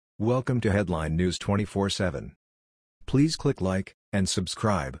Welcome to Headline News 24/7. Please click like and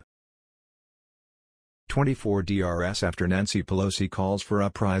subscribe. 24 DRS after Nancy Pelosi calls for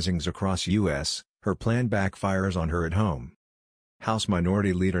uprisings across U.S., her plan backfires on her at home. House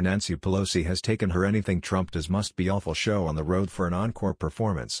Minority Leader Nancy Pelosi has taken her anything Trump does must be awful show on the road for an encore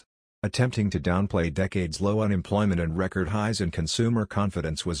performance. Attempting to downplay decades-low unemployment and record highs in consumer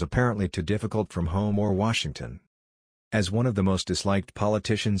confidence was apparently too difficult from home or Washington. As one of the most disliked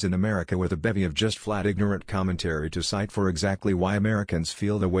politicians in America with a bevy of just flat ignorant commentary to cite for exactly why Americans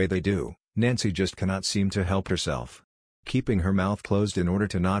feel the way they do, Nancy just cannot seem to help herself. Keeping her mouth closed in order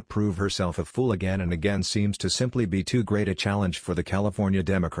to not prove herself a fool again and again seems to simply be too great a challenge for the California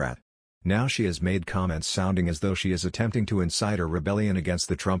Democrat. Now she has made comments sounding as though she is attempting to incite a rebellion against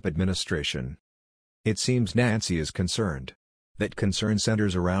the Trump administration. It seems Nancy is concerned. That concern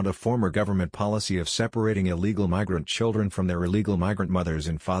centers around a former government policy of separating illegal migrant children from their illegal migrant mothers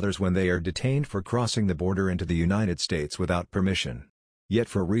and fathers when they are detained for crossing the border into the United States without permission. Yet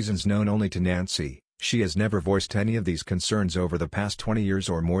for reasons known only to Nancy, she has never voiced any of these concerns over the past 20 years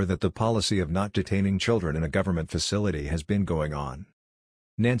or more that the policy of not detaining children in a government facility has been going on.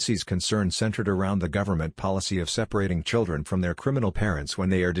 Nancy's concern centered around the government policy of separating children from their criminal parents when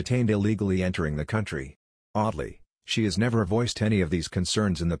they are detained illegally entering the country. Oddly, she has never voiced any of these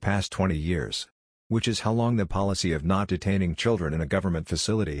concerns in the past 20 years. Which is how long the policy of not detaining children in a government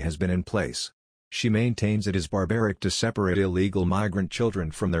facility has been in place. She maintains it is barbaric to separate illegal migrant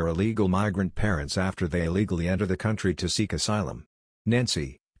children from their illegal migrant parents after they illegally enter the country to seek asylum.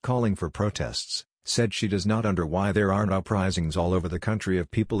 Nancy, calling for protests, said she does not understand why there aren't uprisings all over the country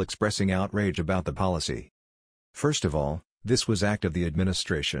of people expressing outrage about the policy. First of all, this was act of the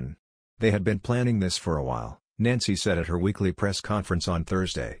administration. They had been planning this for a while, Nancy said at her weekly press conference on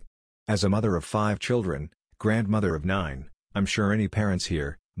Thursday. As a mother of 5 children, grandmother of 9, I'm sure any parents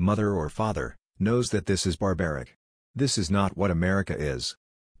here, mother or father, knows that this is barbaric. This is not what America is.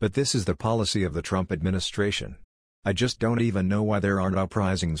 But this is the policy of the Trump administration. I just don't even know why there aren't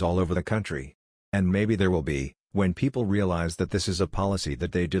uprisings all over the country. And maybe there will be, when people realize that this is a policy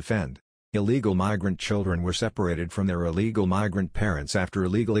that they defend. Illegal migrant children were separated from their illegal migrant parents after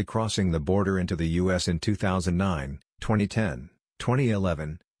illegally crossing the border into the U.S. in 2009, 2010,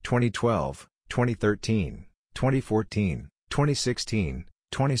 2011, 2012, 2013, 2014, 2016,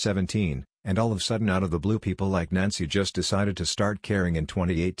 2017, and all of a sudden out of the blue people like Nancy just decided to start caring in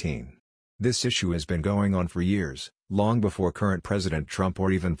 2018. This issue has been going on for years, long before current President Trump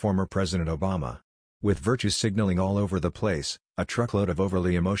or even former President Obama. With virtue signaling all over the place, a truckload of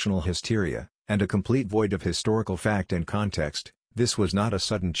overly emotional hysteria, and a complete void of historical fact and context, this was not a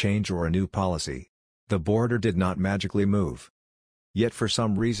sudden change or a new policy. The border did not magically move. Yet for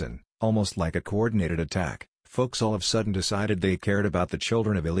some reason, almost like a coordinated attack, folks all of a sudden decided they cared about the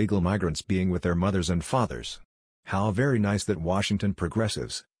children of illegal migrants being with their mothers and fathers. How very nice that Washington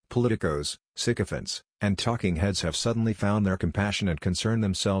progressives, politicos, sycophants, and talking heads have suddenly found their compassion and concern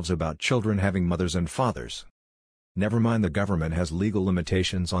themselves about children having mothers and fathers. Never mind the government has legal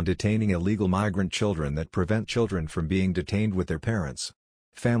limitations on detaining illegal migrant children that prevent children from being detained with their parents.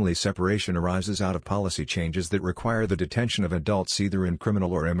 Family separation arises out of policy changes that require the detention of adults either in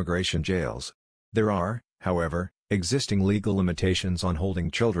criminal or immigration jails. There are, however, existing legal limitations on holding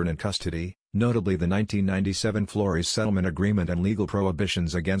children in custody, notably the 1997 Flores Settlement Agreement and legal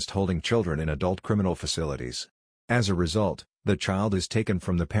prohibitions against holding children in adult criminal facilities. As a result, the child is taken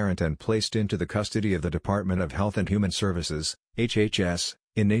from the parent and placed into the custody of the Department of Health and Human Services, HHS,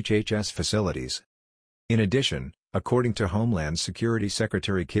 in HHS facilities. In addition, according to Homeland Security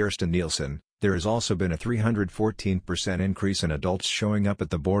Secretary Kirstjen Nielsen, there has also been a 314% increase in adults showing up at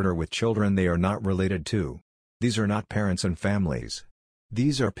the border with children they are not related to. These are not parents and families.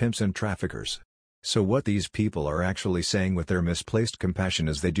 These are pimps and traffickers. So what these people are actually saying with their misplaced compassion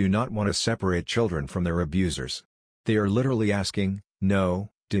is they do not want to separate children from their abusers. They are literally asking,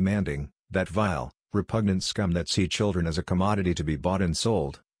 no, demanding, that vile, repugnant scum that see children as a commodity to be bought and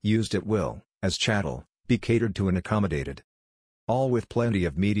sold, used at will, as chattel, be catered to and accommodated. All with plenty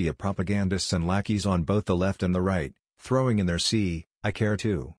of media propagandists and lackeys on both the left and the right, throwing in their "see, I care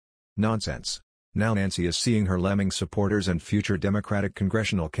too" nonsense. Now Nancy is seeing her lemming supporters and future Democratic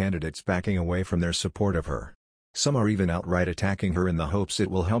congressional candidates backing away from their support of her. Some are even outright attacking her in the hopes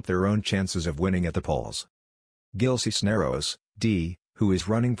it will help their own chances of winning at the polls. Gil Cisneros, D., who is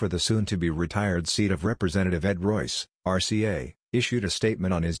running for the soon-to-be retired seat of Representative Ed Royce, RCA, issued a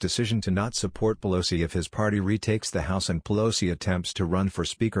statement on his decision to not support Pelosi if his party retakes the House and Pelosi attempts to run for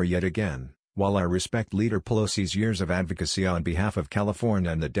Speaker yet again. While I respect Leader Pelosi's years of advocacy on behalf of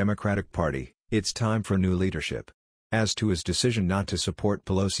California and the Democratic Party, it's time for new leadership. as to his decision not to support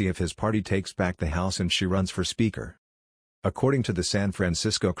Pelosi if his party takes back the House and she runs for Speaker. According to the San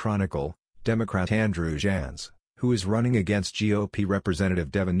Francisco Chronicle, Democrat Andrew Jans, who is running against GOP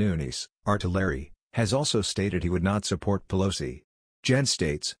Representative Devin Nunes, Artillery, has also stated he would not support Pelosi. Jans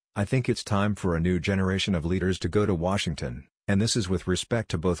states, "I think it's time for a new generation of leaders to go to Washington, and this is with respect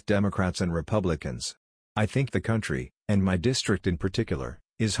to both Democrats and Republicans. I think the country, and my district in particular,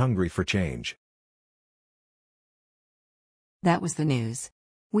 is hungry for change." That was the news.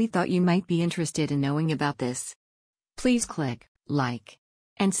 We thought you might be interested in knowing about this. Please click like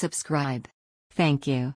and subscribe. Thank you.